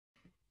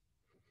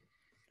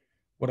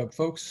What up,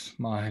 folks?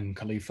 Mahan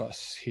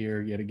Khalifas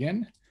here yet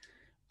again.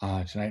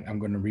 Tonight I'm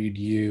going to read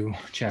you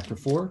chapter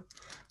 4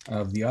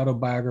 of the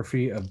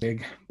autobiography of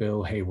Big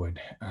Bill Haywood.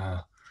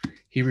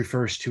 He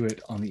refers to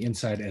it on the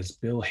inside as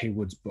Bill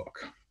Haywood's book,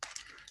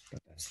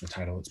 but that's the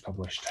title it's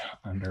published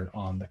under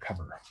on the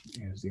cover,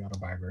 is the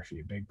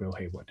autobiography of Big Bill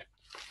Haywood.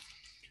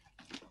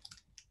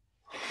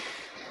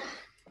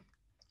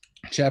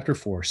 Chapter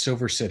 4,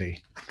 Silver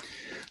City.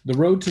 The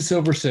road to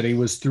Silver City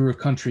was through a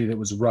country that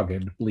was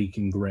rugged, bleak,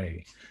 and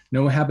gray.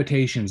 No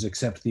habitations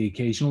except the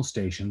occasional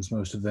stations,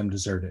 most of them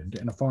deserted,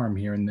 and a farm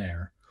here and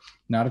there.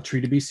 Not a tree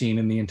to be seen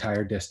in the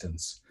entire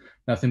distance.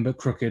 Nothing but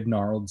crooked,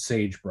 gnarled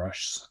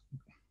sagebrush,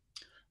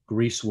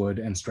 greasewood,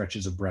 and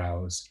stretches of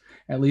browse.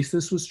 At least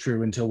this was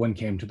true until one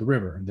came to the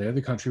river. There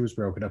the country was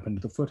broken up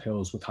into the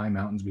foothills with high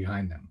mountains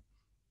behind them.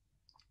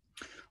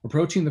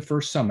 Approaching the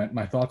first summit,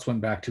 my thoughts went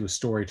back to a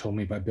story told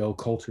me by Bill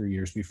Coulter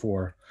years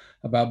before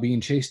about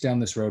being chased down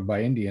this road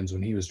by Indians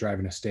when he was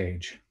driving a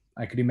stage.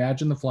 I could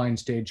imagine the flying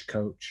stage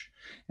coach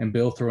and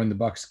Bill throwing the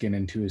buckskin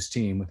into his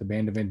team with a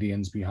band of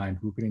Indians behind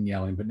whooping and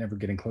yelling, but never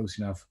getting close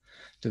enough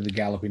to the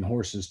galloping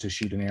horses to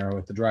shoot an arrow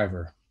at the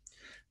driver.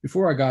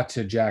 Before I got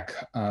to Jack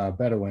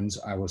Bedouin's,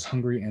 I was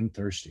hungry and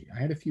thirsty.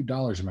 I had a few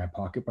dollars in my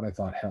pocket, but I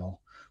thought,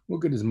 hell, what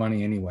good is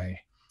money anyway?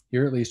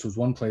 Here at least was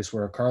one place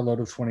where a carload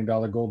of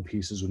 $20 gold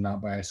pieces would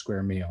not buy a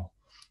square meal.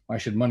 Why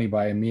should money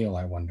buy a meal,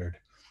 I wondered.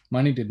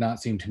 Money did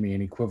not seem to me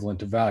an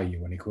equivalent of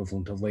value, an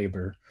equivalent of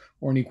labor,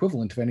 or an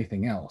equivalent of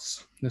anything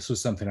else. This was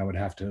something I would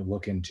have to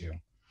look into.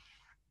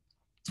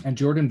 At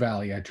Jordan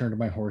Valley, I turned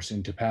my horse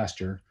into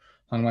pasture,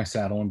 hung my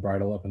saddle and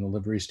bridle up in the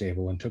livery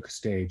stable, and took a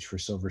stage for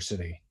Silver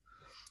City.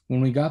 When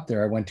we got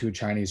there, I went to a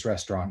Chinese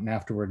restaurant and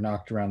afterward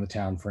knocked around the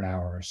town for an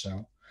hour or so.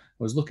 I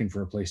was looking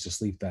for a place to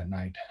sleep that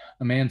night.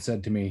 A man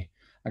said to me,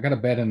 I got a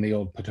bed in the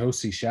old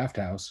Potosi shaft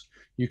house.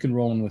 You can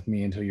roll in with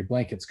me until your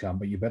blankets come,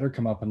 but you better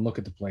come up and look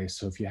at the place,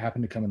 so if you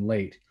happen to come in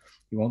late,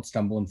 you won't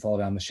stumble and fall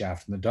down the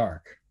shaft in the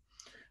dark.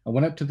 I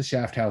went up to the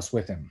shaft house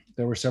with him.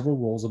 There were several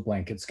rolls of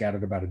blankets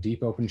scattered about a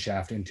deep open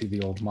shaft into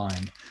the old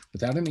mine,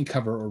 without any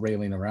cover or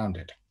railing around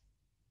it.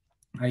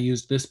 I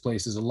used this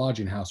place as a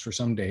lodging house for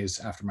some days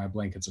after my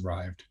blankets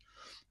arrived.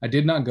 I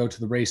did not go to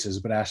the races,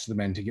 but asked the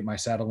men to get my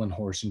saddle and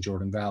horse in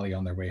Jordan Valley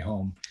on their way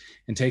home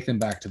and take them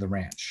back to the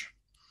ranch.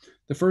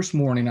 The first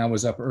morning I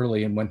was up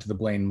early and went to the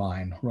Blaine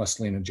mine,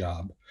 rustling a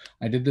job.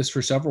 I did this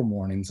for several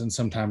mornings and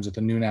sometimes at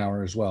the noon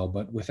hour as well,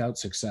 but without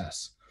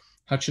success.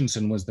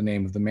 Hutchinson was the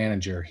name of the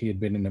manager. He had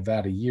been in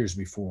Nevada years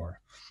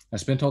before. I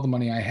spent all the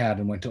money I had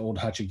and went to old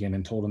Hutch again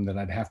and told him that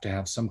I'd have to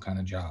have some kind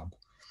of job.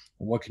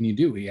 Well, what can you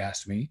do? He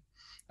asked me.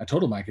 I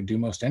told him I could do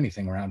most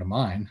anything around a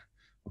mine.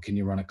 Well, can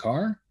you run a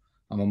car?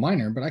 I'm a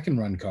miner, but I can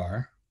run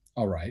car.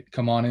 All right,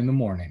 come on in the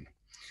morning.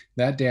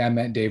 That day I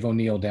met Dave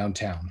O'Neill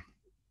downtown.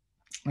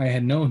 I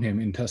had known him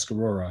in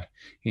Tuscarora.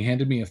 He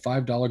handed me a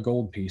 $5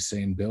 gold piece,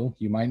 saying, Bill,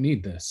 you might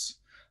need this.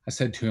 I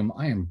said to him,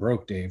 I am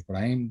broke, Dave, but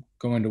I ain't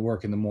going to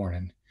work in the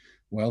morning.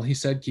 Well, he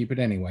said, keep it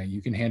anyway.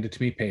 You can hand it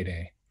to me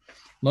payday.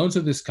 Loans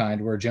of this kind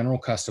were a general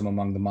custom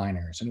among the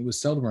miners, and it was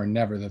seldom or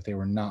never that they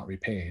were not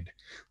repaid.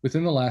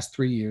 Within the last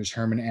 3 years,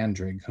 Herman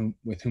Andrig,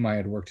 with whom I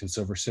had worked in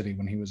Silver City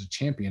when he was a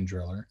champion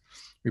driller,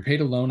 repaid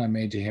a loan I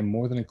made to him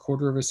more than a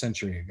quarter of a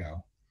century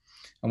ago.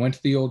 I went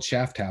to the old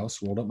shaft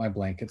house, rolled up my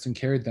blankets, and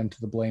carried them to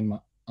the Blaine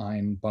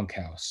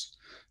bunkhouse.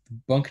 The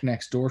bunk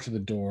next door to the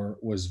door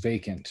was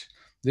vacant.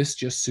 This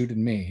just suited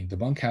me. The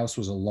bunkhouse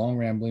was a long,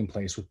 rambling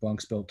place with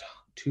bunks built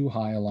too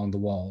high along the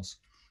walls,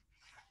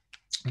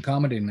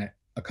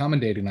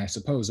 accommodating, I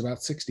suppose,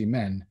 about 60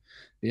 men.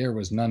 The air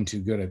was none too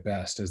good at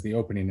best, as the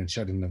opening and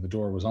shutting of the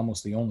door was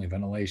almost the only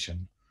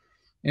ventilation.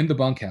 In the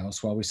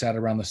bunkhouse, while we sat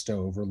around the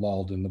stove or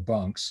lolled in the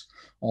bunks,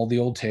 all the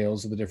old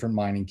tales of the different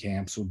mining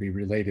camps would be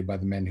related by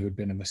the men who had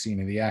been in the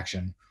scene of the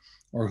action,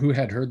 or who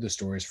had heard the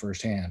stories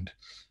firsthand.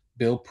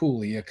 Bill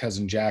Pooley, a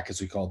cousin Jack,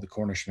 as we called the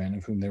Cornishmen,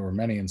 of whom there were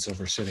many in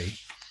Silver City,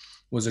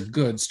 was a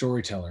good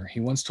storyteller. He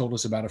once told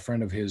us about a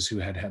friend of his who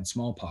had had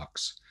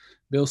smallpox.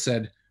 Bill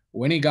said,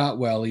 when he got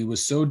well, he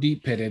was so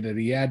deep-pitted that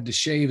he had to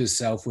shave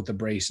himself with a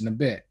brace and a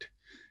bit.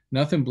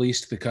 Nothing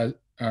pleased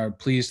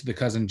the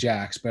cousin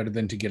Jacks better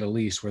than to get a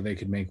lease where they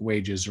could make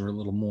wages or a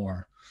little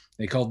more.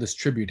 They called this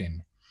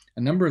tributing.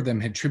 A number of them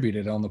had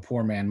tributed on the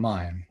poor man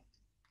mine.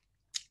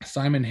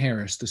 Simon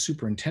Harris, the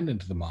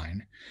superintendent of the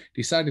mine,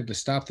 decided to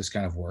stop this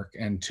kind of work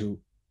and to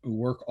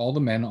work all the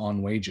men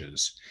on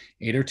wages.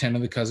 8 or 10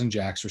 of the cousin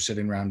Jacks were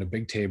sitting around a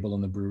big table in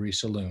the brewery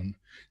saloon.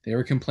 They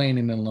were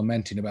complaining and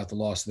lamenting about the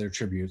loss of their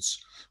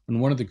tributes, when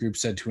one of the group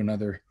said to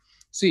another,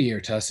 see here,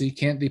 Tussy,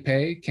 can't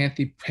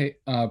thee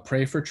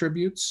pray for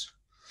tributes?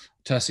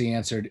 Tussy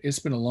answered, it's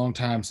been a long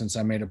time since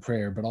I made a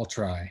prayer, but I'll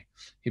try.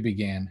 He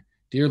began,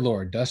 Dear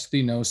Lord, dost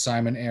thee know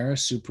Simon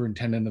Harris,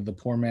 superintendent of the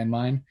poor man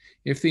mine?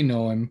 If thee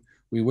know him,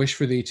 we wish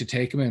for thee to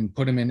take him and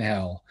put him in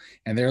hell,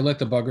 and there let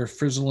the bugger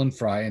frizzle and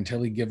fry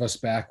until he give us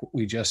back what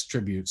we just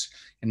tributes.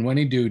 And when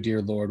he do,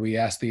 dear Lord, we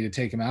ask thee to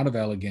take him out of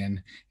hell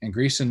again and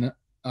greasen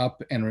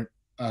up a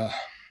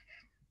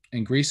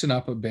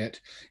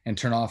bit and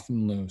turn off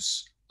him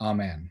loose.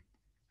 Amen.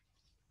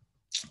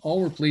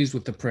 All were pleased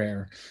with the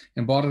prayer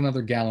and bought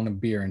another gallon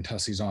of beer in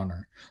Tussie's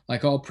honor.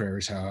 Like all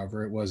prayers,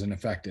 however, it was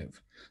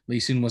ineffective.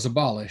 Leasing was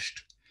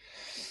abolished,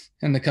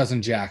 and the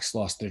cousin Jacks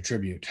lost their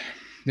tribute.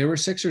 There were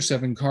 6 or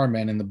 7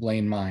 carmen in the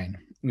Blaine mine.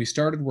 We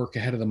started work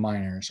ahead of the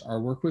miners. Our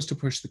work was to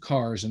push the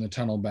cars in the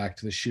tunnel back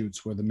to the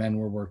chutes where the men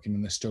were working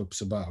in the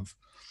stopes above.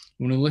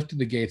 When we lifted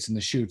the gates in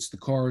the chutes, the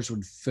cars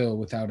would fill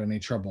without any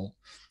trouble.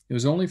 It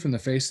was only from the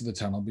face of the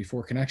tunnel,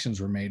 before connections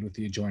were made with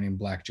the adjoining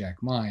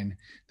Blackjack mine,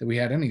 that we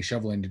had any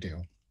shoveling to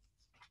do.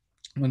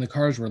 When the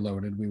cars were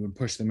loaded, we would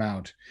push them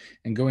out,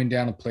 and going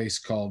down a place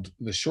called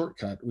the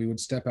shortcut, we would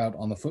step out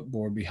on the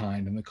footboard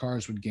behind, and the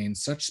cars would gain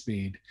such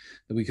speed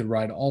that we could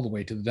ride all the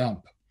way to the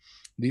dump.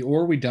 The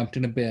ore we dumped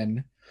in a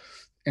bin,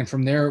 and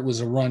from there it was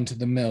a run to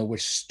the mill,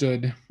 which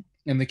stood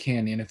in the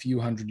canyon a few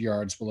hundred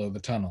yards below the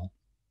tunnel.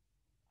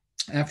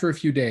 After a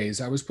few days,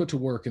 I was put to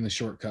work in the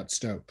shortcut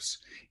stopes.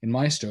 In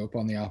my stope,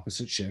 on the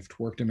opposite shift,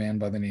 worked a man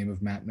by the name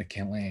of Matt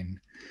McLean.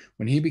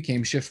 When he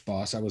became shift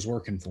boss, I was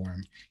working for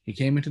him. He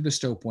came into the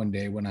stope one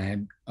day when I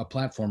had a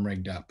platform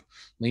rigged up.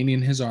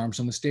 Leaning his arms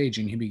on the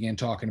staging, he began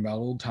talking about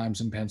old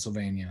times in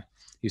Pennsylvania.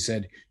 He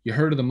said, "You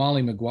heard of the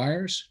Molly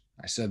Maguires?"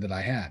 I said that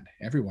I had.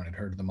 Everyone had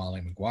heard of the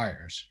Molly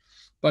Maguires.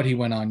 But he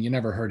went on, "You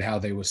never heard how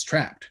they was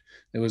trapped.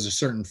 There was a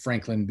certain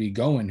Franklin B.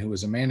 Goen who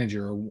was a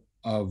manager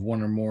of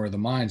one or more of the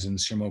mines in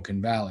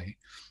Shamokin Valley.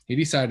 He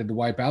decided to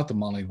wipe out the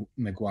Molly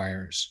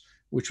Maguires,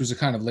 which was a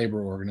kind of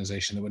labor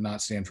organization that would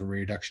not stand for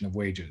reduction of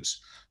wages.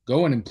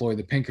 Goen employed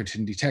the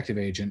Pinkerton detective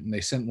agent, and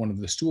they sent one of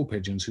the stool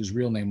pigeons whose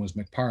real name was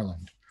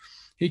McParland.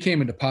 He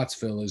came into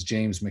Pottsville as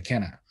James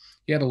McKenna.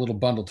 He had a little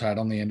bundle tied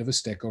on the end of a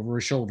stick over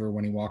his shoulder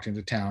when he walked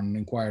into town and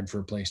inquired for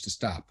a place to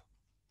stop.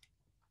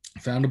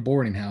 Found a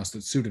boarding house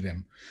that suited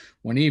him.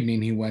 One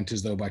evening he went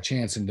as though by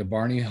chance into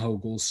Barney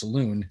Hogel's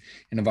saloon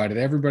and invited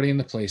everybody in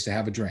the place to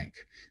have a drink.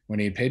 When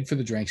he had paid for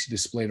the drinks, he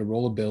displayed a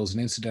roll of bills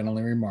and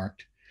incidentally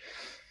remarked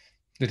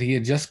that he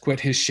had just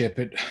quit his ship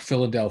at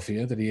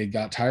Philadelphia, that he had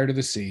got tired of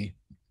the sea,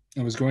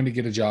 and was going to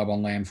get a job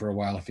on land for a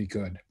while if he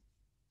could.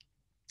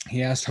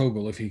 He asked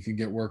Hogel if he could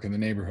get work in the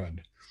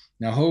neighborhood.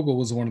 Now, Hogel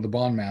was one of the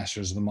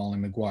bondmasters of the Molly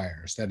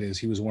Maguires. That is,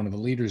 he was one of the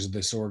leaders of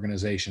this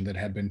organization that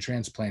had been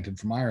transplanted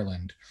from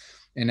Ireland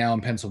and now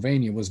in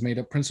Pennsylvania was made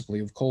up principally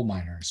of coal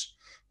miners.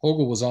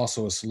 Hogel was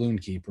also a saloon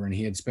keeper, and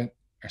he had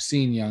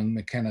seen young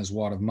McKenna's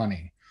wad of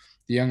money.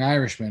 The young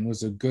Irishman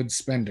was a good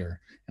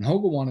spender, and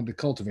Hogel wanted to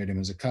cultivate him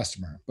as a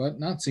customer, but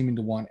not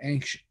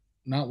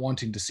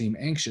wanting to seem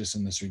anxious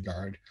in this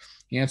regard,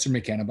 he answered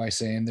McKenna by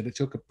saying that it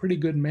took a pretty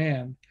good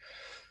man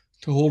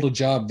to hold a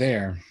job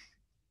there.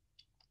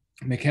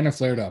 McKenna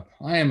flared up.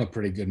 "I am a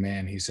pretty good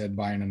man," he said,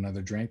 buying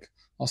another drink.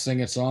 "I'll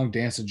sing a song,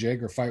 dance a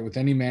jig, or fight with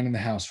any man in the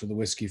house for the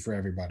whiskey for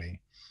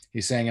everybody."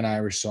 He sang an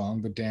Irish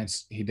song, but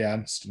he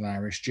danced an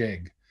Irish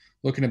jig.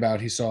 Looking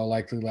about, he saw a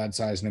likely lad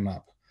sizing him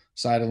up.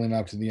 Sidling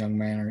up to the young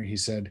man, he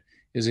said,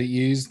 "Is it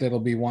yez that'll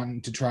be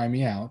wanting to try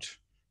me out?"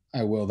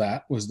 "I will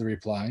that," was the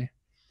reply.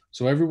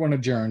 So everyone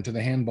adjourned to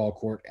the handball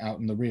court out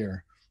in the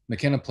rear.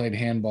 McKenna played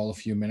handball a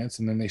few minutes,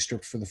 and then they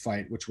stripped for the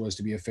fight, which was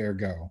to be a fair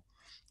go.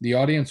 The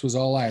audience was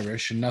all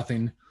Irish, and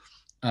nothing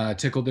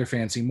tickled their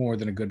fancy more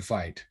than a good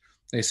fight.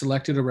 They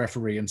selected a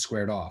referee and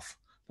squared off.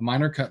 The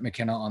miner cut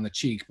McKenna on the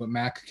cheek, but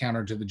Mac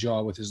countered to the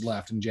jaw with his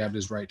left and jabbed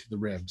his right to the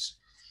ribs.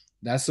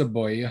 "That's a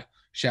boy,"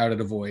 shouted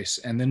a voice,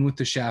 and then with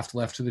the shaft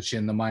left to the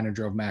chin, the miner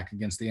drove Mac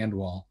against the end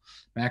wall.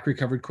 Mac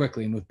recovered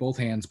quickly and with both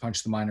hands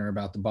punched the miner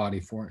about the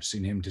body,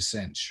 forcing him to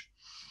cinch.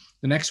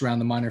 The next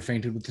round, the miner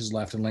feinted with his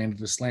left and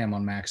landed a slam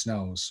on Mac's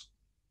nose.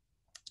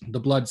 The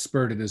blood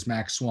spurted as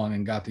Mac swung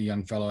and got the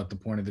young fellow at the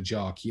point of the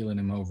jaw, keeling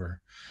him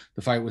over.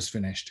 The fight was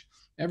finished.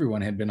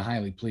 Everyone had been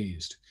highly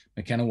pleased.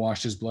 McKenna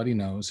washed his bloody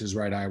nose, his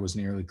right eye was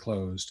nearly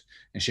closed,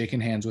 and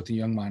shaking hands with the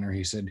young miner,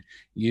 he said,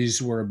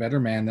 "Yez were a better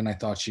man than I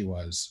thought she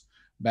was."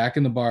 Back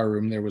in the bar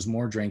room, there was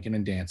more drinking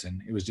and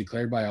dancing. It was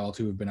declared by all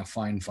to have been a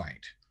fine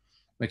fight.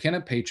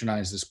 McKenna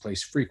patronized this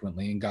place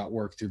frequently and got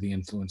work through the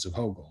influence of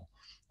Hogel.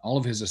 All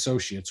of his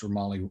associates were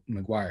Molly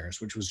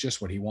Maguires, which was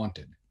just what he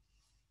wanted.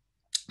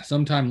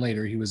 Some time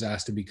later, he was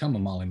asked to become a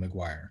Molly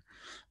Maguire.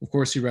 Of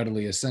course, he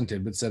readily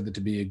assented, but said that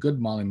to be a good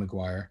Molly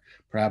Maguire,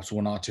 perhaps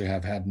one ought to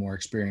have had more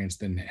experience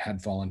than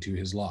had fallen to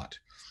his lot.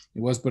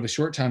 It was but a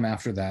short time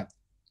after that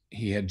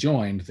he had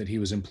joined that he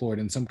was employed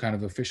in some kind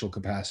of official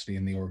capacity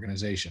in the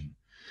organization.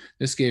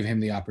 This gave him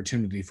the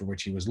opportunity for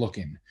which he was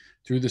looking.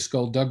 Through the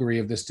skullduggery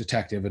of this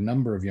detective, a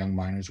number of young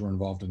miners were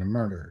involved in a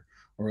murder,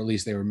 or at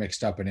least they were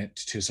mixed up in it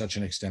to such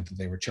an extent that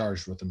they were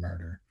charged with the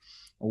murder.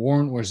 A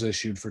warrant was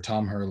issued for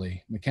Tom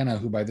Hurley. McKenna,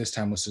 who by this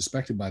time was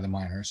suspected by the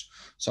miners,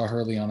 saw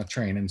Hurley on a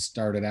train and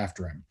started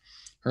after him.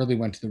 Hurley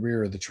went to the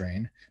rear of the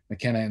train.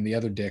 McKenna and the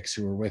other dicks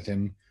who were with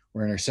him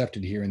were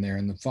intercepted here and there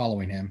in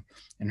following him,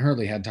 and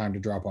Hurley had time to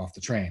drop off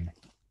the train.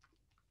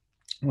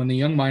 When the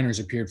young miners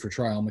appeared for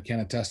trial,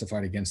 McKenna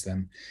testified against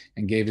them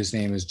and gave his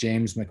name as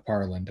James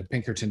McParland, a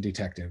Pinkerton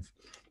detective.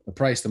 The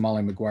price the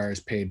Molly Maguires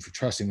paid for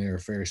trusting their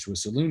affairs to a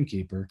saloon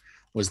keeper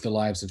was the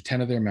lives of 10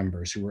 of their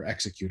members who were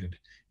executed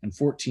and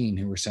 14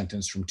 who were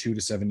sentenced from 2 to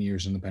 7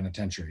 years in the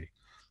penitentiary.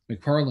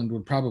 McFarland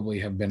would probably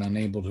have been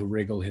unable to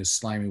wriggle his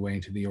slimy way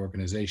into the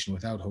organization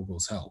without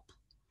Hogel's help.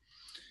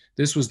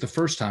 This was the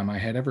first time I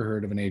had ever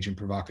heard of an agent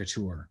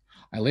provocateur.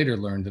 I later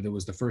learned that it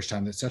was the first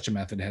time that such a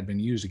method had been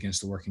used against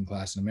the working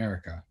class in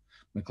America.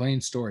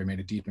 McLean's story made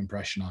a deep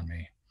impression on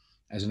me.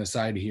 As an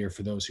aside here,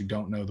 for those who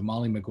don't know, the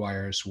Molly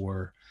Maguires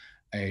were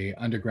a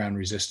underground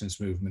resistance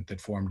movement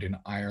that formed in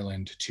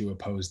Ireland to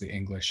oppose the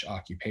English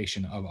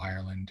occupation of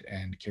Ireland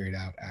and carried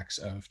out acts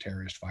of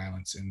terrorist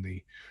violence in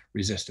the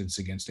resistance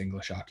against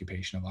English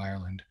occupation of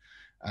Ireland.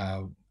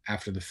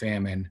 After the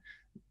famine,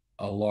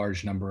 a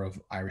large number of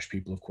Irish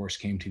people, of course,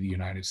 came to the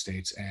United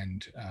States,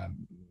 and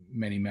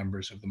many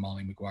members of the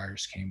Molly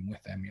Maguires came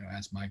with them,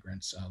 as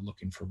migrants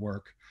looking for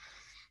work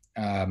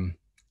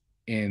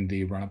in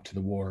the run-up to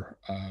the War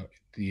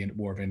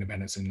of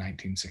Independence in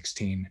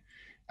 1916.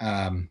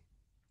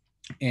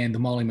 And the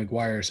Molly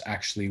Maguires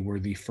actually were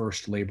the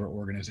first labor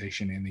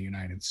organization in the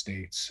United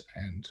States,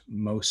 and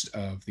most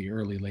of the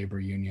early labor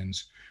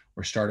unions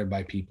were started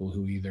by people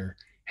who either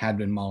had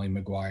been Molly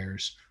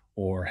Maguires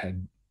or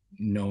had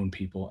known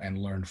people and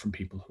learned from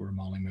people who were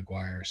Molly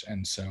Maguires.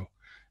 And so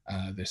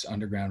this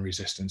underground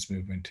resistance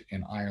movement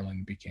in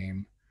Ireland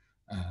became,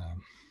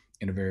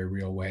 in a very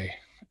real way,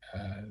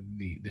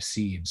 the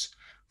seeds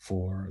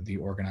for the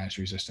organized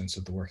resistance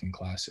of the working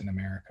class in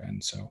America.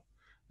 And so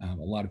a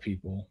lot of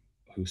people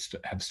who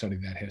have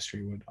studied that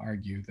history would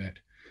argue that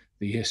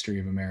the history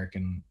of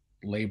American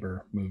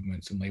labor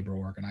movements and labor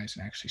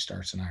organizing actually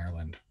starts in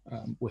Ireland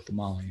with the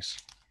Mollies.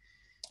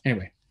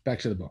 Anyway, back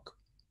to the book.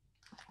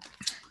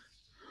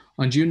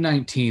 On June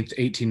 19th,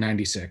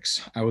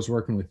 1896, I was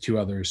working with two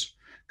others,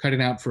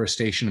 cutting out for a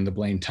station in the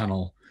Blaine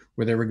Tunnel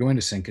where they were going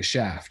to sink a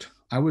shaft.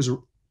 I was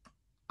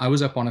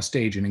up on a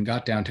staging and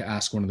got down to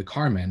ask one of the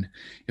carmen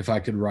if I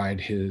could ride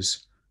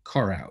his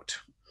car out.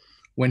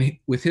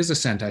 With his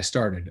assent, I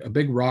started. A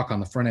big rock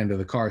on the front end of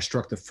the car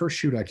struck the first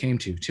chute I came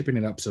to, tipping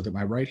it up so that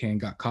my right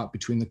hand got caught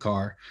between the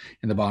car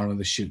and the bottom of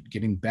the chute,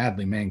 getting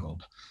badly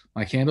mangled.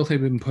 My candle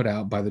had been put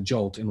out by the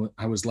jolt, and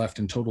I was left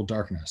in total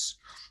darkness.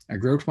 I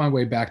groped my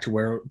way back to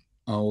where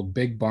old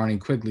Big Barney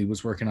Quigley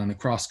was working on a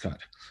crosscut.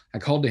 I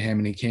called to him,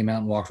 and he came out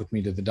and walked with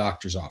me to the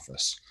doctor's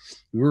office.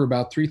 We were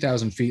about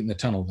 3,000 feet in the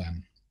tunnel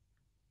then.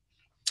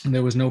 And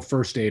there was no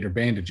first aid or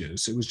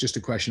bandages. It was just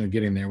a question of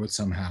getting there with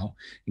somehow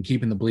and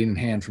keeping the bleeding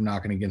hand from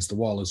knocking against the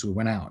wall as we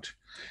went out.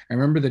 I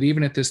remember that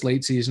even at this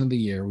late season of the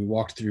year, we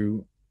walked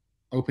through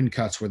open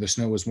cuts where the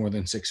snow was more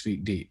than 6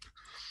 feet deep.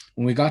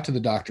 When we got to the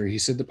doctor, he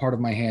said that part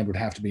of my hand would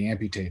have to be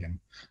amputated.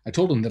 I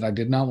told him that I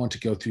did not want to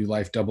go through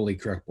life doubly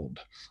crippled.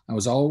 I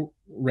was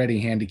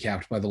already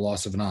handicapped by the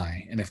loss of an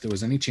eye, and if there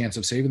was any chance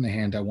of saving the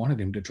hand, I wanted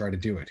him to try to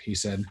do it. He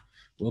said,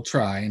 "We'll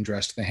try," and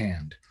dressed the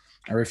hand.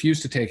 I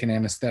refused to take an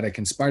anesthetic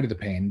in spite of the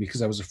pain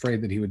because I was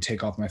afraid that he would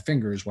take off my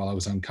fingers while I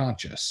was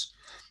unconscious.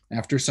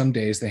 After some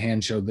days, the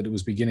hand showed that it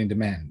was beginning to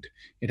mend.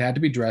 It had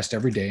to be dressed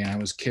every day,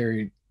 and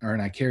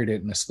I carried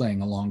it in a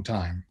sling a long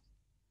time.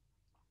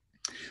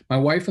 My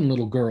wife and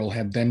little girl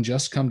had then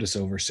just come to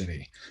Silver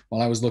City.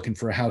 While I was looking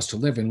for a house to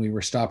live in, we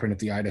were stopping at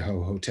the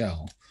Idaho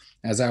Hotel.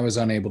 As I was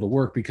unable to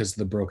work because of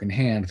the broken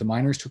hand, the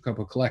miners took up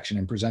a collection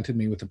and presented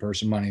me with the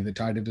purse of money that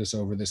tided us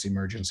over this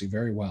emergency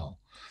very well.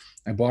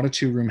 I bought a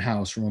 2-room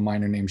house from a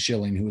miner named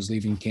Schilling who was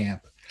leaving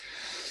camp,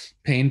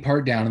 paying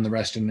part down and the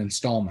rest in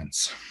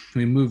installments.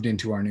 We moved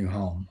into our new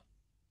home.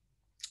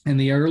 In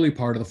the early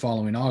part of the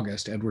following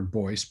August, Edward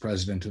Boyce,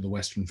 president of the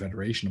Western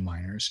Federation of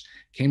Miners,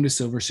 came to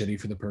Silver City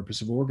for the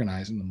purpose of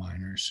organizing the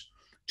miners.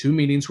 2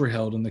 meetings were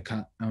held in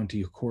the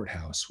county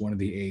courthouse, one on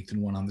the 8th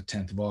and one on the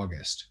 10th of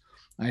August.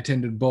 I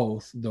attended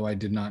both, though I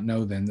did not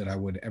know then that I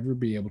would ever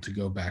be able to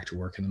go back to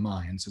work in the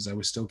mines, as I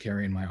was still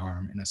carrying my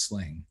arm in a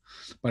sling.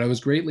 But I was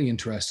greatly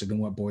interested in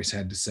what Boyce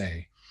had to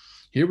say.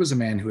 Here was a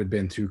man who had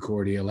been through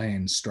Coeur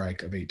d'Alene's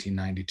strike of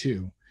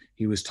 1892.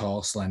 He was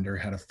tall, slender,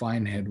 had a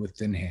fine head with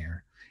thin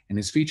hair, and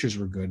his features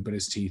were good, but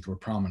his teeth were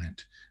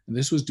prominent. And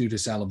this was due to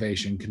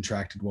salivation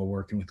contracted while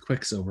working with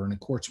quicksilver in a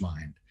quartz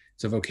mine.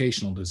 It's a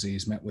vocational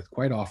disease met with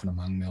quite often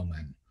among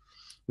millmen.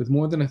 With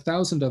more than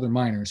 1,000 other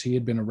miners, he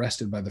had been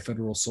arrested by the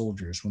federal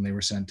soldiers when they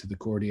were sent to the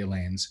Coeur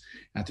d'Alenes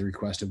at the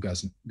request of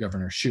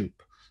Governor Shoup.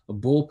 A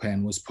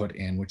bullpen was put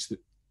in which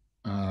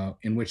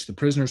the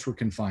prisoners were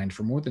confined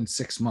for more than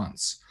 6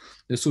 months.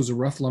 This was a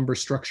rough lumber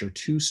structure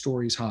 2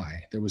 stories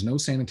high. There was no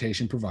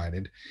sanitation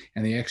provided,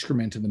 and the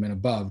excrement of the men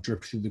above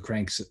dripped through the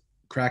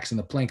cracks in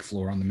the plank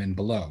floor on the men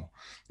below.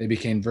 They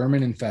became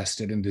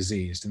vermin-infested and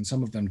diseased, and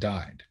some of them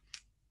died.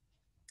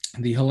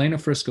 The Helena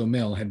Frisco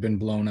mill had been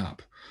blown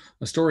up.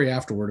 A story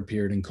afterward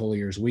appeared in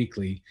Collier's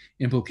Weekly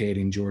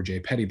implicating George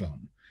A.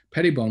 Pettibone.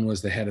 Pettibone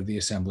was the head of the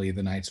Assembly of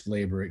the Knights of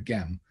Labor at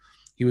Gem.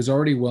 He was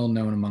already well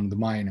known among the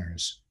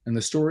miners, and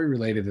the story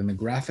related in a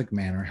graphic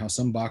manner how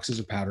some boxes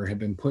of powder had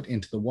been put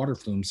into the water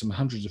flume some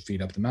hundreds of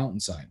feet up the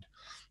mountainside.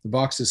 The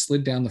boxes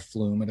slid down the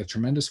flume at a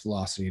tremendous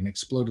velocity and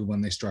exploded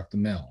when they struck the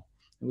mill.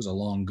 It was a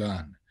long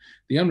gun.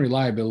 The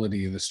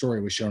unreliability of the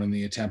story was shown in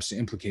the attempts to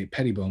implicate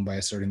Pettibone by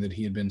asserting that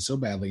he had been so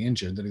badly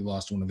injured that he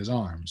lost one of his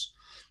arms.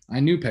 I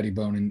knew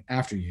Pettibone in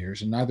after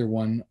years, and neither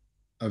one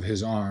of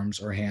his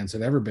arms or hands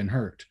had ever been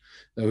hurt,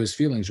 though his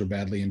feelings were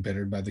badly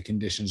embittered by the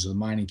conditions of the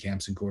mining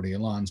camps in Coeur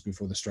d'Alene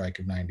before the strike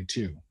of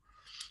 '92.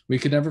 We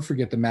could never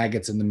forget the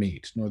maggots in the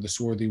meat, nor the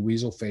swarthy,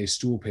 weasel-faced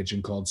stool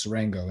pigeon called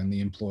Serengo in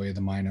the employ of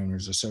the Mine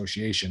Owners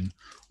Association,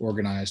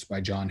 organized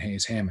by John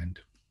Hayes Hammond.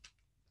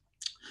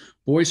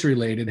 Boyce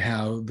related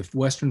how the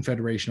Western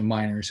Federation of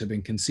Miners had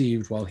been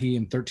conceived while he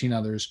and 13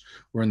 others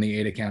were in the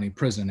Ada County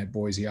Prison at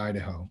Boise,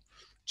 Idaho.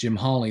 Jim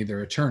Hawley,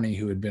 their attorney,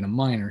 who had been a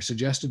miner,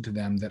 suggested to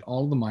them that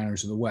all the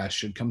miners of the West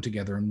should come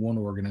together in one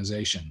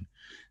organization.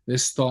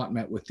 This thought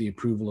met with the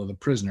approval of the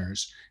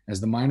prisoners, as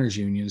the miners'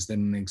 unions then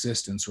in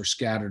existence were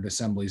scattered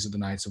assemblies of the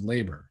Knights of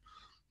Labor.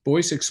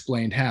 Boyce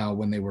explained how,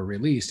 when they were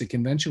released, a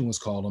convention was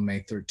called on May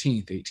 13,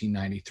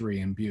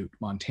 1893, in Butte,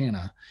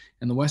 Montana,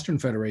 and the Western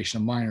Federation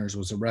of Miners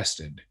was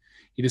arrested.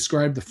 He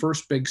described the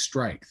first big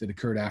strike that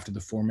occurred after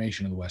the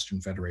formation of the Western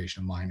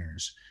Federation of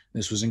Miners.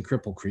 This was in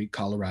Cripple Creek,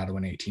 Colorado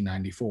in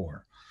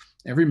 1894.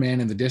 Every man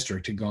in the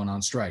district had gone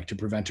on strike to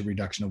prevent a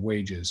reduction of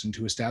wages and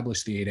to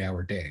establish the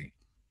 8-hour day.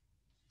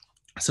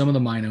 Some of the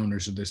mine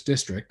owners of this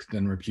district,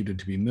 then reputed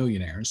to be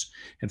millionaires,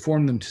 had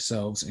formed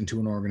themselves into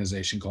an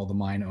organization called the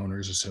Mine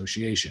Owners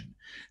Association.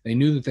 They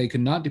knew that they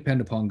could not depend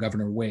upon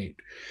Governor Waite,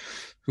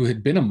 who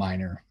had been a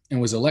miner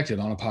and was elected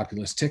on a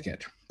populist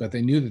ticket, but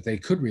they knew that they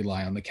could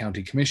rely on the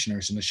county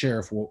commissioners and the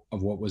sheriff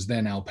of what was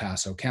then El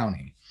Paso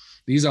County.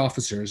 These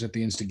officers, at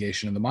the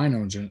instigation of the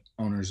Mine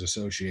Owners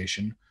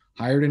Association,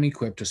 hired and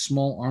equipped a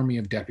small army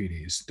of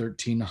deputies,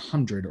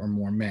 1,300 or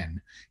more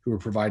men, who were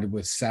provided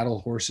with saddle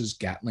horses,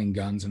 Gatling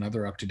guns, and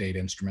other up-to-date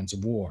instruments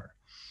of war.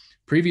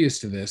 Previous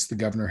to this, the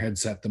governor had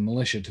set the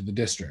militia to the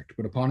district,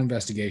 but upon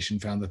investigation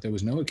found that there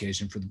was no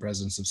occasion for the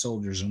presence of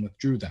soldiers and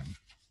withdrew them.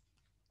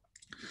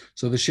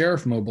 So the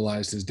sheriff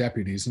mobilized his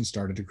deputies and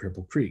started to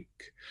Cripple Creek.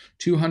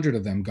 200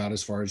 of them got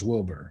as far as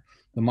Wilbur.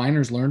 The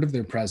miners learned of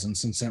their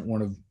presence and sent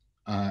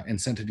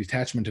a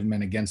detachment of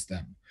men against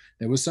them.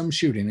 There was some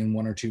shooting, and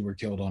 1 or 2 were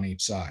killed on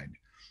each side.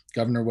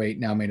 Governor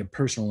Waite now made a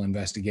personal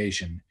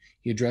investigation.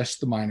 He addressed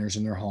the miners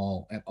in their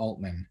hall at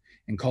Altman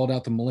and called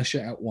out the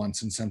militia at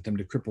once and sent them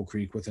to Cripple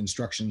Creek with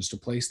instructions to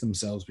place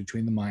themselves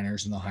between the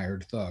miners and the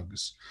hired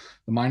thugs.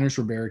 The miners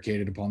were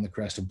barricaded upon the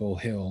crest of Bull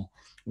Hill,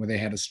 where they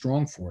had a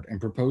strong fort, and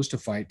proposed to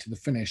fight to the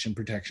finish in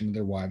protection of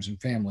their wives and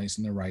families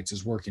and their rights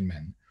as working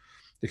men.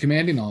 The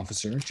commanding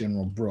officer,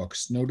 General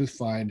Brooks,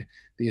 notified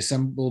the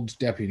assembled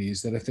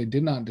deputies that if they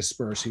did not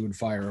disperse, he would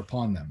fire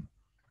upon them.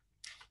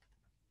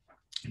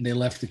 They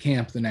left the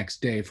camp the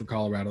next day for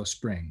Colorado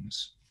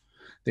Springs.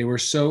 They were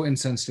so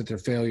incensed at their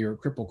failure at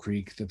Cripple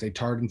Creek that they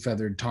tarred and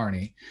feathered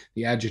Tarney,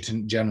 the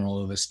adjutant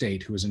general of the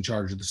state who was in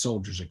charge of the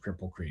soldiers at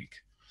Cripple Creek.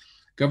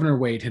 Governor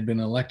Waite had been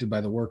elected by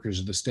the workers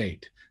of the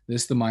state.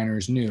 This the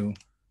miners knew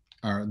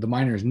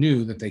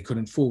that they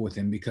couldn't fool with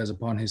him, because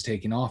upon his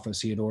taking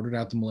office, he had ordered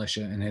out the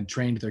militia and had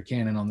trained their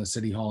cannon on the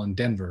city hall in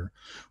Denver,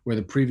 where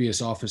the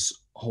previous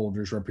office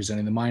holders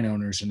representing the mine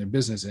owners and their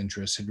business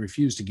interests had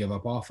refused to give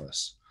up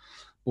office.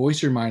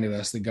 Boyce reminded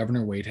us that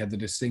Governor Waite had the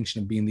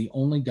distinction of being the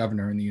only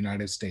governor in the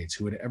United States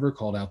who had ever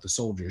called out the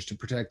soldiers to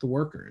protect the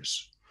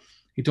workers.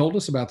 He told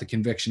us about the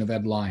conviction of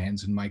Ed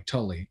Lyons and Mike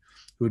Tully,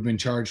 who had been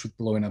charged with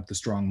blowing up the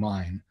Strong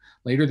mine.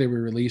 Later, they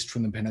were released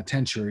from the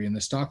penitentiary, and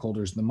the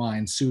stockholders of the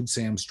mine sued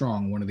Sam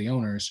Strong, one of the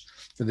owners,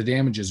 for the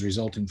damages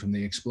resulting from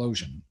the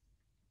explosion.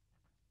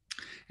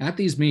 At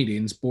these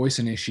meetings, Boyce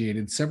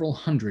initiated several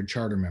hundred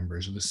charter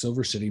members of the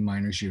Silver City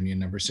Miners Union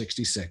number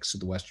 66 of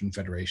the Western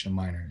Federation of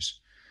Miners.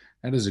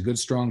 "That is a good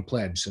strong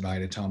pledge," said I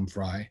to Tom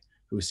Fry,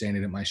 who was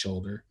standing at my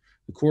shoulder.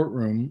 The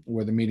courtroom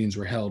where the meetings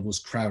were held was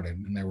crowded,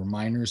 and there were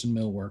miners and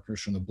mill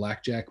workers from the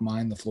Blackjack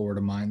Mine, the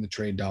Florida Mine, the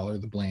Trade Dollar,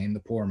 the Blaine, the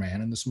Poor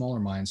Man, and the smaller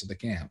mines of the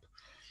camp.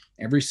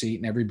 Every seat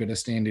and every bit of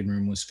standing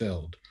room was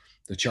filled.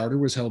 The charter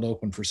was held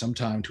open for some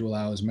time to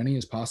allow as many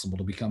as possible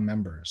to become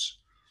members.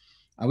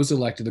 I was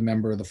elected a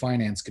member of the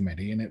Finance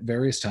Committee, and at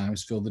various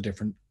times filled the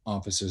different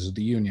offices of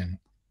the union.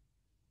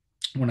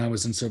 When I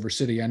was in Silver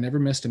City, I never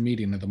missed a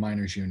meeting of the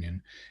Miners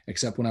Union,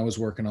 except when I was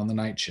working on the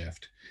night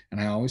shift, and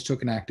I always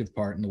took an active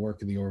part in the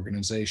work of the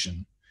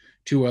organization.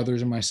 2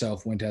 others and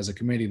myself went as a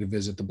committee to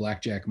visit the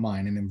Blackjack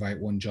Mine and invite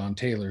one John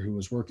Taylor, who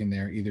was working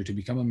there, either to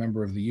become a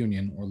member of the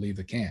union or leave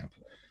the camp.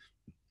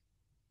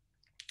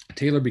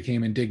 Taylor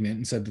became indignant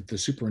and said that the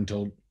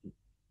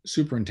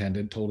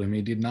superintendent told him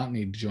he did not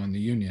need to join the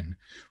union.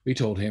 We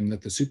told him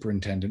that the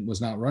superintendent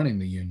was not running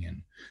the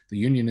union. The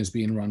union is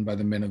being run by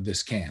the men of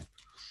this camp.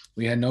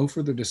 We had no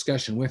further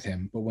discussion with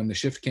him, but when the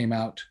shift came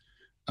out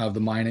of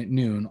the mine at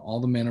noon, all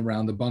the men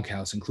around the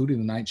bunkhouse, including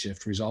the night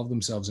shift, resolved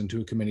themselves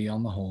into a committee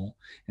on the whole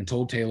and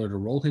told Taylor to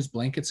roll his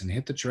blankets and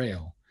hit the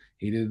trail.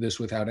 He did this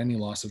without any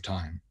loss of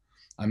time.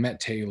 I met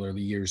Taylor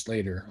years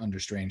later under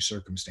strange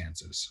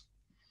circumstances.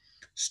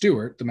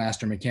 Stewart, the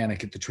master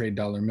mechanic at the Trade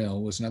Dollar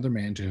Mill, was another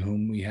man to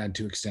whom we had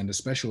to extend a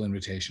special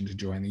invitation to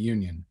join the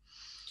union.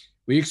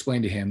 We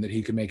explained to him that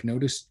we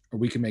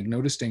could make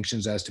no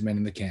distinctions as to men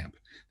in the camp.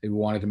 They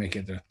wanted to make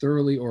it a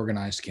thoroughly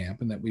organized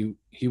camp, and that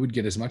he would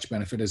get as much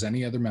benefit as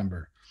any other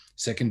member,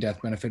 sick and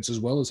death benefits as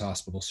well as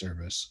hospital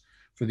service,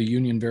 for the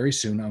union very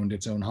soon owned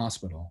its own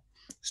hospital.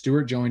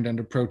 Stewart joined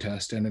under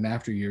protest and in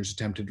after years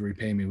attempted to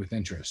repay me with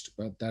interest,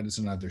 but that is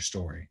another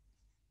story.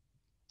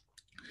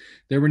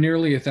 There were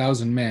nearly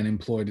 1,000 men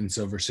employed in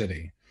Silver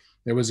City.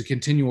 There was a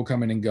continual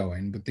coming and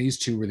going, but these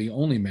two were the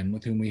only men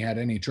with whom we had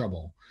any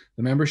trouble.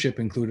 The membership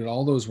included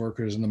all those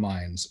workers in the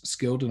mines,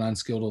 skilled and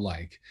unskilled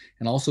alike,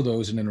 and also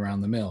those in and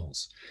around the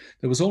mills.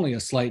 There was only a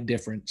slight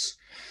difference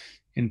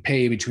in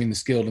pay between the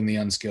skilled and the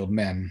unskilled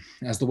men.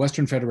 As the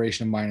Western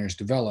Federation of Miners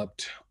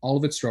developed, all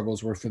of its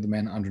struggles were for the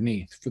men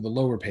underneath, for the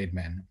lower paid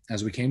men,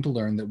 as we came to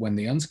learn that when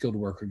the unskilled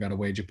worker got a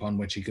wage upon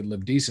which he could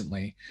live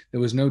decently,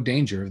 there was no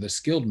danger of the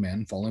skilled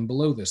men falling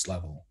below this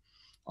level.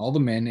 All the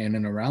men in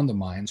and around the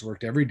mines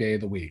worked every day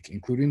of the week,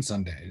 including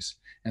Sundays,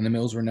 and the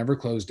mills were never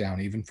closed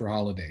down, even for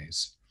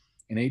holidays.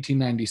 In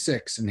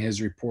 1896, in his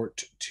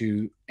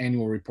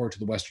annual report to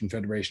the Western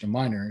Federation of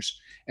Miners,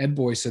 Ed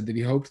Boyce said that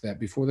he hoped that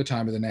before the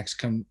time of the next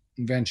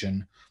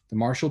convention, the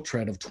martial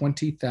tread of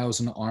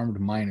 20,000 armed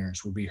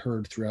miners would be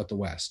heard throughout the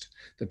West,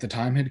 that the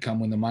time had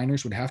come when the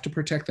miners would have to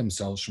protect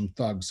themselves from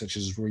thugs such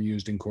as were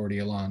used in Coeur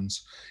d'Alene,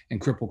 in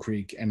Cripple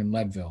Creek, and in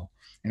Leadville,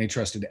 and he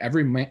trusted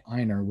every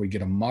miner would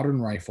get a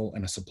modern rifle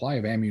and a supply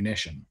of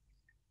ammunition.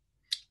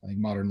 I think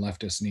modern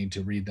leftists need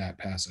to read that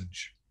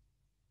passage.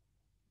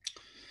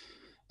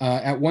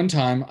 At one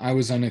time, I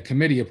was on a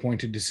committee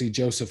appointed to see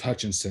Joseph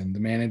Hutchinson, the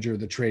manager of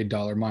the Trade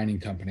Dollar Mining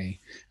Company,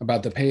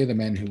 about the pay of the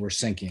men who were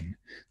sinking.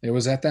 There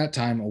was at that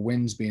time a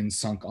winze being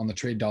sunk on the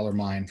Trade Dollar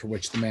mine for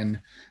which the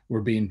men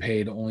were being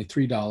paid only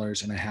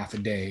 $3.50 a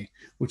day,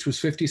 which was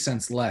 50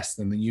 cents less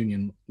than the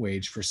union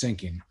wage for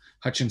sinking.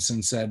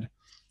 Hutchinson said,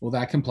 "Well,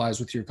 that complies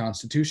with your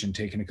Constitution,"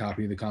 taking a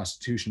copy of the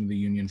Constitution of the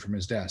Union from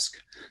his desk.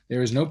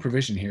 "There is no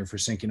provision here for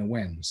sinking a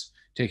winze."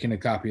 Taking a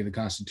copy of the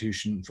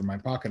Constitution from my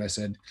pocket, I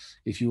said,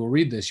 "If you will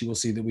read this, you will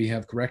see that we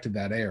have corrected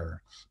that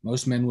error.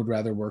 Most men would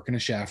rather work in a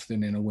shaft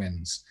than in a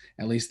winze.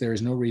 At least there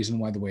is no reason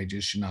why the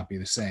wages should not be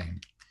the same."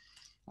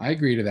 "I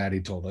agree to that," he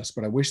told us,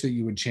 "but I wish that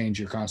you would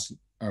change your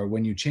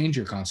when you change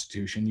your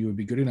Constitution, you would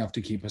be good enough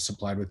to keep us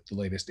supplied with the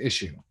latest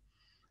issue."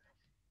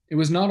 It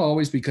was not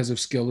always because of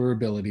skill or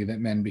ability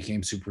that men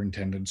became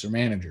superintendents or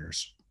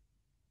managers.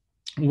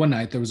 One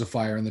night, there was a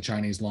fire in the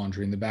Chinese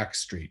laundry in the back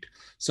street.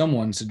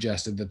 Someone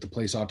suggested that the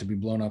place ought to be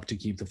blown up to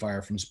keep the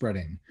fire from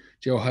spreading.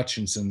 Joe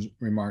Hutchinson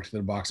remarked that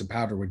a box of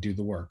powder would do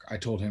the work. I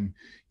told him,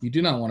 "You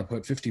do not want to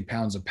put 50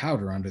 pounds of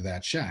powder under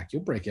that shack.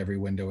 You'll break every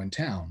window in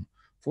town.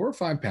 4 or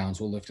 5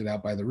 pounds will lift it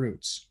out by the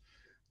roots."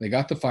 They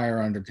got the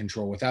fire under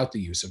control without the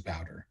use of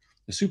powder.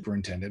 The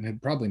superintendent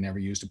had probably never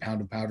used a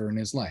pound of powder in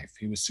his life.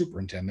 He was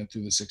superintendent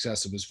through the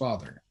success of his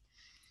father.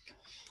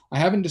 I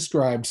haven't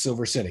described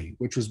Silver City,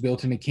 which was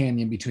built in a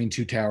canyon between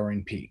two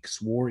towering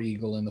peaks, War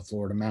Eagle and the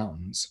Florida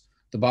Mountains.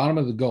 The bottom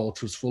of the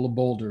gulch was full of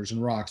boulders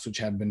and rocks which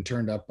had been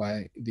turned up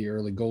by the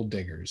early gold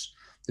diggers.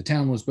 The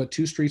town was but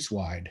 2 streets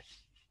wide.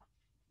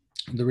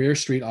 The rear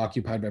street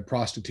occupied by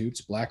prostitutes,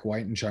 black,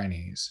 white, and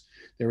Chinese.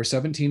 There were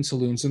 17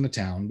 saloons in the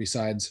town,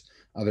 besides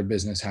other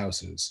business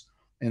houses.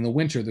 In the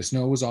winter, the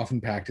snow was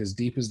often packed as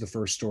deep as the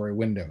first-story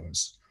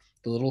windows.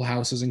 The little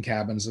houses and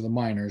cabins of the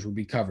miners would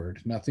be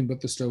covered, nothing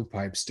but the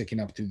stovepipes sticking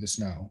up through the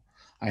snow.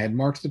 I had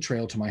marked the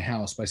trail to my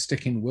house by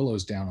sticking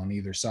willows down on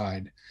either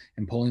side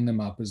and pulling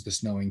them up as the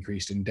snow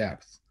increased in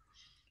depth.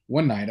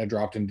 One night, I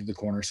dropped into the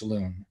corner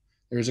saloon.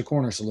 There is a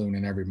corner saloon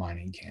in every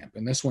mining camp,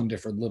 and this one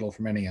differed little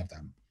from any of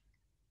them.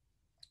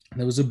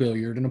 There was a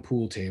billiard and a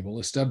pool table,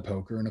 a stud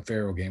poker, and a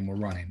faro game were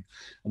running.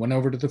 I went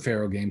over to the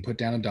faro game, put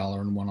down $1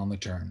 and won on the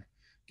turn.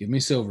 "Give me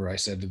silver," I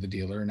said to the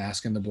dealer, and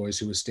asking the boys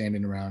who was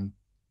standing around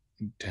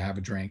to have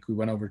a drink, we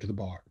went over to the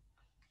bar.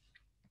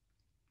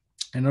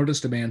 I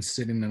noticed a man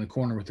sitting in a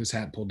corner with his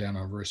hat pulled down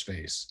over his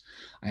face.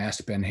 I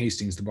asked Ben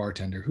Hastings, the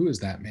bartender, "Who is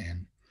that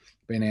man?"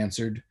 Ben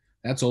answered,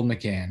 "That's old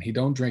McCann. He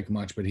don't drink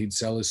much, but he'd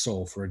sell his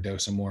soul for a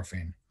dose of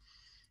morphine."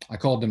 I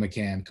called to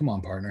McCann, "Come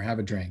on, partner, have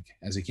a drink."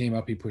 As he came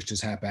up, he pushed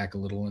his hat back a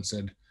little and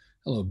said,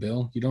 "Hello,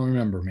 Bill. You don't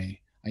remember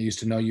me. I used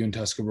to know you in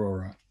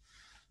Tuscarora."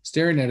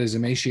 Staring at his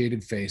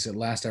emaciated face, at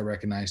last I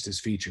recognized his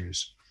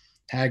features,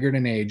 haggard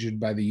and aged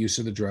by the use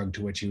of the drug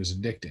to which he was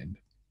addicted.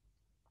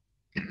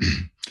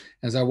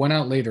 As I went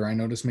out later, I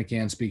noticed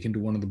McCann speaking to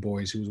one of the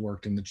boys who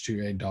worked in the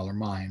 $2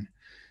 mine.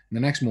 And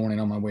the next morning,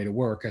 on my way to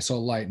work, I saw a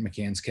light in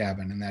McCann's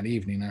cabin, and that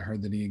evening I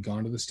heard that he had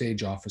gone to the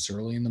stage office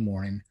early in the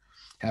morning,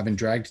 having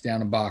dragged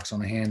down a box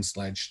on a hand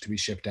sledge to be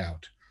shipped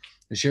out.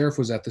 The sheriff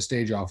was at the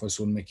stage office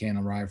when McCann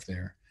arrived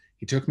there.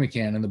 He took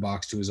McCann and the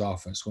box to his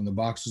office. When the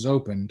box was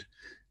opened,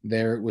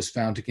 there it was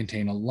found to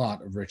contain a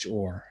lot of rich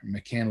ore.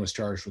 McCann was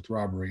charged with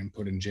robbery and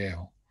put in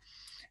jail.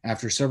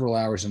 After several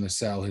hours in the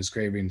cell, his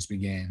cravings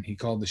began. He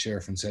called the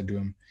sheriff and said to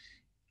him,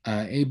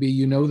 "AB,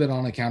 you know that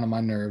on account of my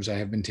nerves, I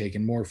have been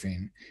taking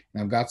morphine,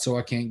 and I've got so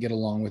I can't get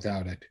along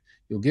without it.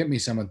 You'll get me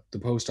some at the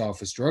post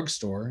office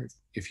drugstore.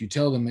 If you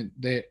tell them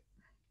there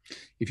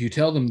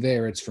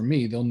it's for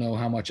me, they'll know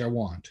how much I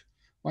want."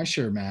 "Why,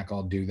 sure, Mac,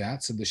 I'll do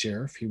that," said the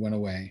sheriff. He went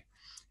away,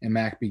 and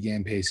Mac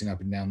began pacing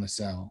up and down the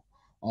cell.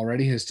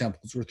 Already his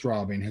temples were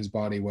throbbing, his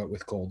body wet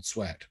with cold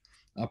sweat.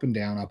 Up and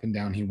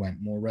down he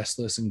went, more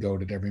restless and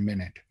goaded every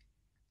minute.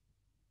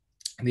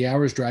 The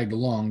hours dragged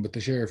along, but the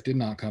sheriff did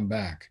not come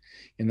back.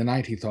 In the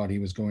night, he thought he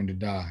was going to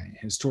die.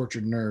 His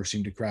tortured nerves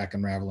seemed to crack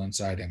and ravel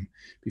inside him.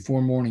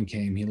 Before morning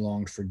came, he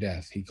longed for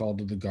death. He called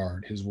to the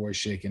guard, his voice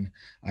shaken.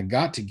 "I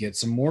got to get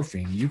some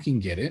morphine. You can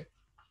get it."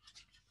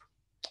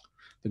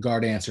 The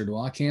guard answered,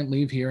 "Well, I can't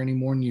leave here any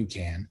more than you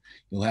can.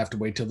 You'll have to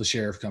wait till the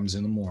sheriff comes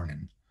in the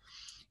morning."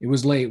 It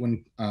was late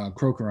when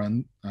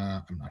Crokeron,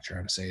 I'm not sure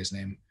how to say his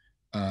name,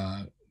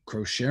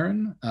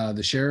 Crocheron,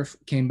 the sheriff,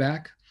 came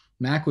back.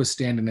 Mac was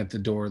standing at the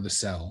door of the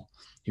cell.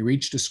 He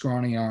reached a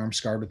scrawny arm,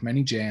 scarred with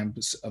many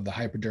jabs of the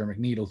hypodermic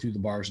needle, through the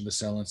bars of the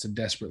cell and said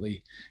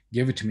desperately,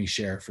 "Give it to me,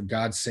 Sheriff. For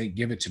God's sake,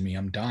 give it to me.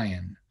 I'm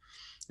dying."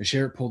 The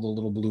sheriff pulled a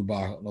little blue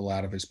bottle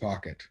out of his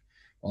pocket.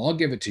 "Well, I'll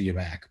give it to you,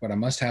 Mac, but I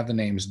must have the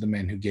names of the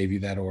men who gave you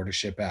that order to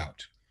ship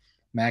out."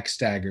 Mac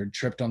staggered,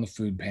 tripped on the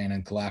food pan,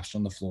 and collapsed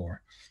on the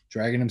floor.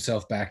 Dragging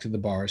himself back to the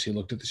bars, he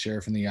looked at the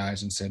sheriff in the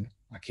eyes and said,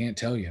 "I can't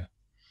tell you."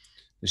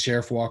 The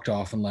sheriff walked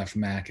off and left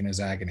Mac in his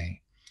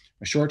agony.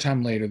 A short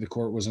time later, the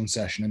court was in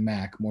session, and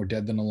Mac, more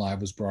dead than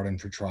alive, was brought in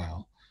for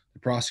trial. The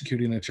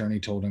prosecuting attorney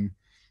told him,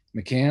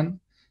 "McCann,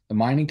 the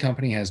mining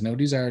company has no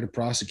desire to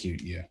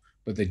prosecute you,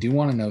 but they do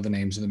want to know the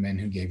names of the men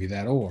who gave you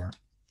that ore."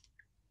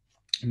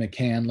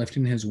 McCann,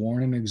 lifting his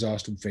worn and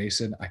exhausted face,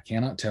 said, "I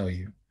cannot tell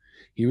you."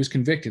 He was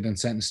convicted and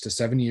sentenced to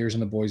 7 years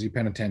in the Boise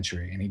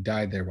Penitentiary, and he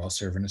died there while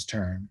serving his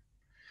term.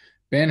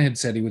 Ben had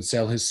said he would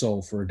sell his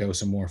soul for a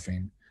dose of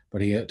morphine,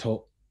 but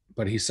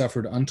he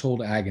suffered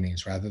untold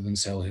agonies rather than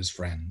sell his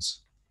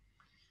friends.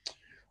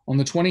 On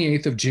the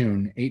 28th of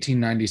June,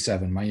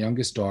 1897, my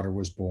youngest daughter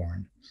was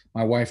born.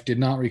 My wife did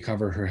not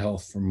recover her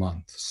health for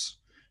months.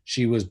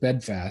 She was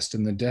bedfast,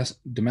 and the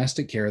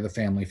domestic care of the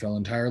family fell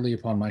entirely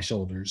upon my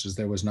shoulders, as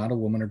there was not a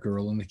woman or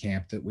girl in the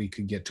camp that we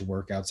could get to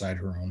work outside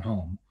her own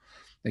home.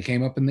 They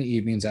came up in the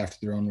evenings after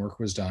their own work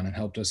was done and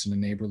helped us in a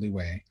neighborly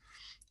way.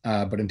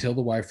 But until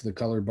the wife of the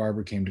colored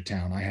barber came to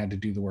town, I had to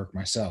do the work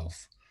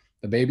myself.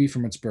 The baby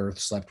from its birth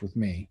slept with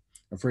me.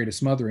 Afraid of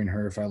smothering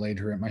her if I laid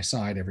her at my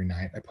side every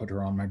night, I put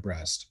her on my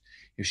breast.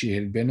 If she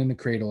had been in the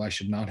cradle, I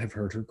should not have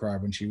heard her cry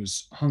when she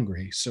was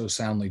hungry, so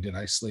soundly did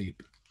I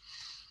sleep.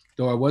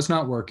 Though I was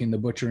not working, the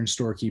butcher and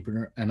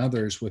storekeeper and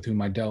others with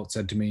whom I dealt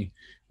said to me,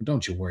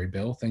 "Don't you worry,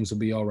 Bill. Things will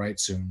be all right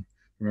soon.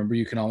 Remember,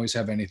 you can always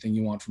have anything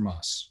you want from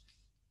us."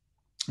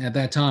 At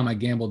that time, I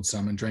gambled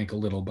some and drank a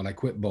little, but I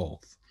quit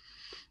both.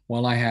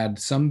 While I had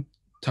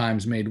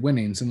sometimes made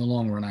winnings, in the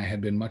long run I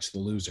had been much the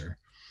loser.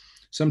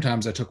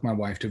 Sometimes I took my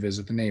wife to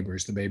visit the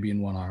neighbors, the baby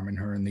in one arm and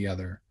her in the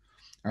other.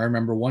 I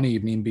remember one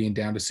evening being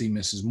down to see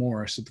Mrs.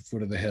 Morris at the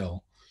foot of the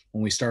hill.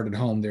 When we started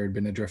home, there had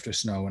been a drift of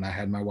snow, and I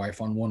had my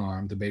wife on one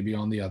arm, the baby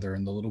on the other,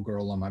 and the little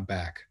girl on my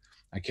back.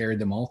 I carried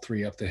them all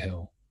three up the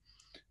hill.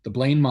 The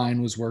Blaine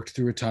mine was worked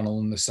through a tunnel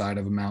in the side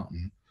of a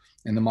mountain,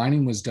 and the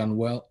mining was done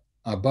well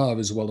above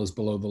as well as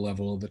below the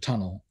level of the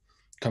tunnel.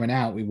 Coming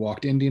out, we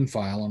walked Indian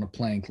file on a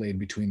plank laid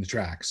between the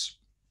tracks.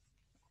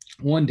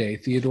 One day,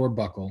 Theodore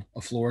Buckle,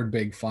 a florid,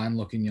 big,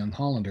 fine-looking young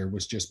Hollander,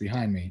 was just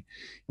behind me,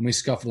 and we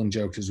scuffled and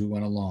joked as we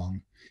went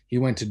along. He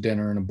went to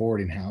dinner in a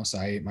boarding house.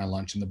 I ate my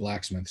lunch in the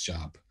blacksmith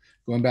shop.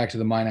 Going back to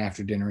the mine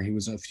after dinner, he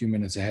was a few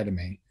minutes ahead of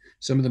me.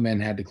 Some of the men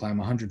had to climb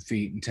 100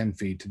 feet and 10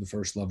 feet to the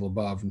first level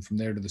above, and from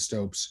there to the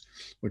stopes,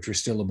 which were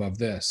still above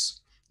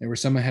this. There were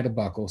some ahead of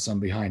Buckle, some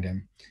behind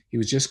him. He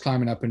was just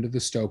climbing up into the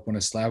stope when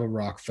a slab of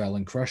rock fell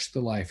and crushed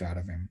the life out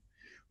of him.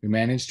 We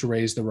managed to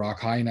raise the rock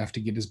high enough to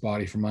get his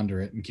body from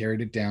under it and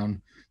carried it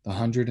down the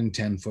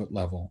 110-foot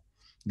level.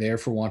 There,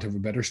 for want of a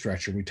better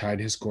stretcher, we tied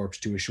his corpse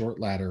to a short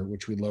ladder,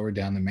 which we lowered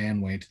down the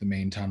manway to the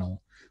main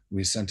tunnel.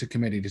 We sent a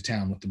committee to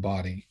town with the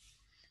body.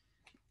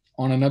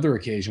 On another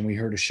occasion, we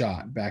heard a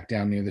shot back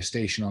down near the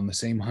station on the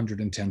same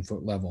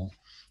 110-foot level.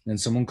 Then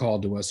someone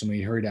called to us, and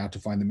we hurried out to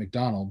find that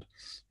McDonald,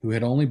 who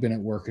had only been at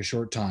work a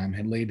short time,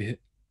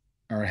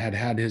 had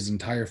had his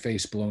entire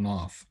face blown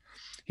off.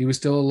 He was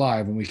still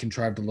alive, and we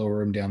contrived to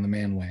lower him down the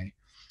manway.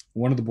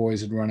 One of the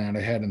boys had run out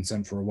ahead and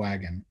sent for a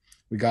wagon.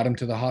 We got him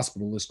to the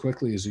hospital as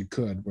quickly as we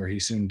could, where he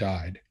soon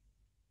died.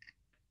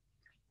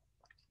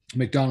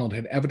 McDonald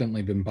had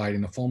evidently been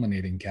biting a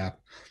fulminating cap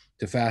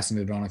to fasten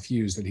it on a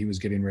fuse that he was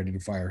getting ready to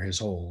fire his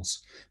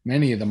holes.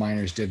 Many of the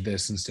miners did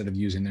this instead of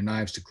using their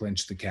knives to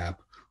clinch the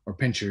cap or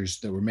pinchers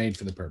that were made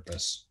for the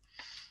purpose.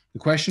 The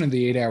question of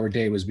the 8-hour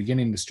day was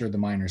beginning to stir the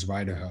miners of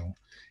Idaho,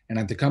 and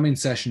at the coming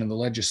session of the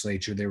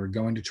legislature, they were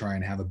going to try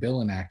and have a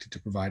bill enacted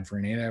to provide for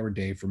an 8-hour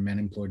day for men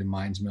employed in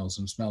mines, mills,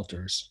 and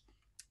smelters.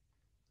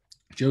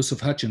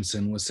 Joseph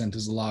Hutchinson was sent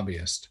as a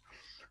lobbyist,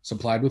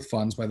 supplied with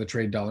funds by the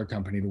Trade Dollar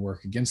Company to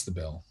work against the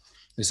bill.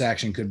 This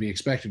action could be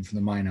expected from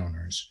the mine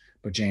owners,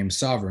 but James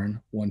Sovereign,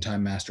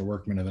 one-time master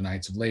workman of the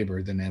Knights of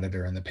Labor, then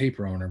editor and the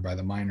paper owner by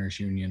the Miners'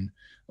 Union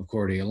of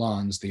Coeur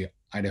d'Alene, the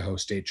Idaho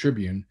State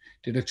Tribune,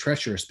 did a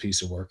treacherous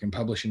piece of work in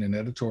publishing an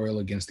editorial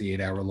against the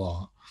 8-hour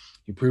law.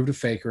 He proved a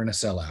faker and a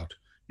sellout,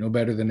 no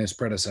better than his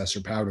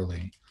predecessor,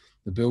 Powderly.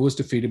 The bill was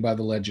defeated by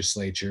the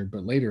legislature,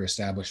 but later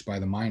established by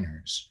the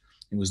miners.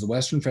 It was the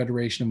Western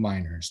Federation of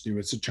Miners, through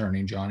its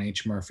attorney, John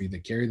H. Murphy,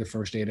 that carried the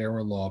first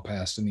 8-hour law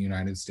passed in the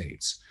United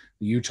States,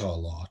 the Utah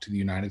law, to the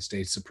United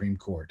States Supreme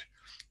Court.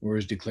 or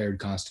was declared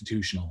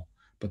constitutional.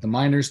 But the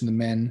miners and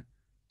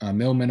the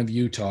millmen of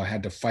Utah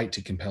had to fight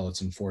to compel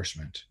its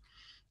enforcement.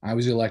 I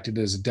was elected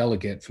as a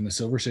delegate from the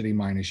Silver City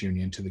Miners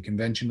Union to the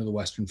Convention of the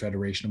Western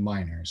Federation of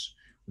Miners,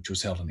 which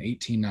was held in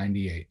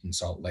 1898 in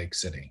Salt Lake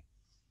City.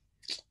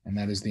 And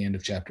that is the end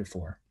of chapter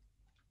 4.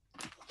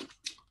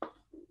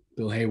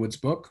 Bill Haywood's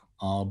book.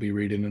 I'll be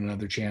reading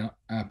another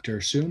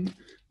chapter soon.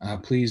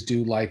 Please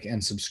do like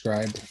and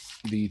subscribe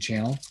the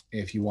channel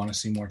if you want to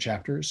see more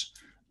chapters.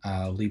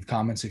 Leave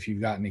comments if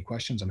you've got any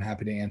questions. I'm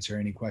happy to answer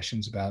any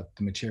questions about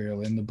the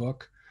material in the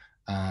book,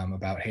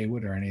 about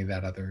Haywood or any of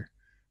that other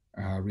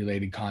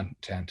related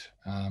content.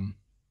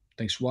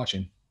 Thanks for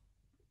watching.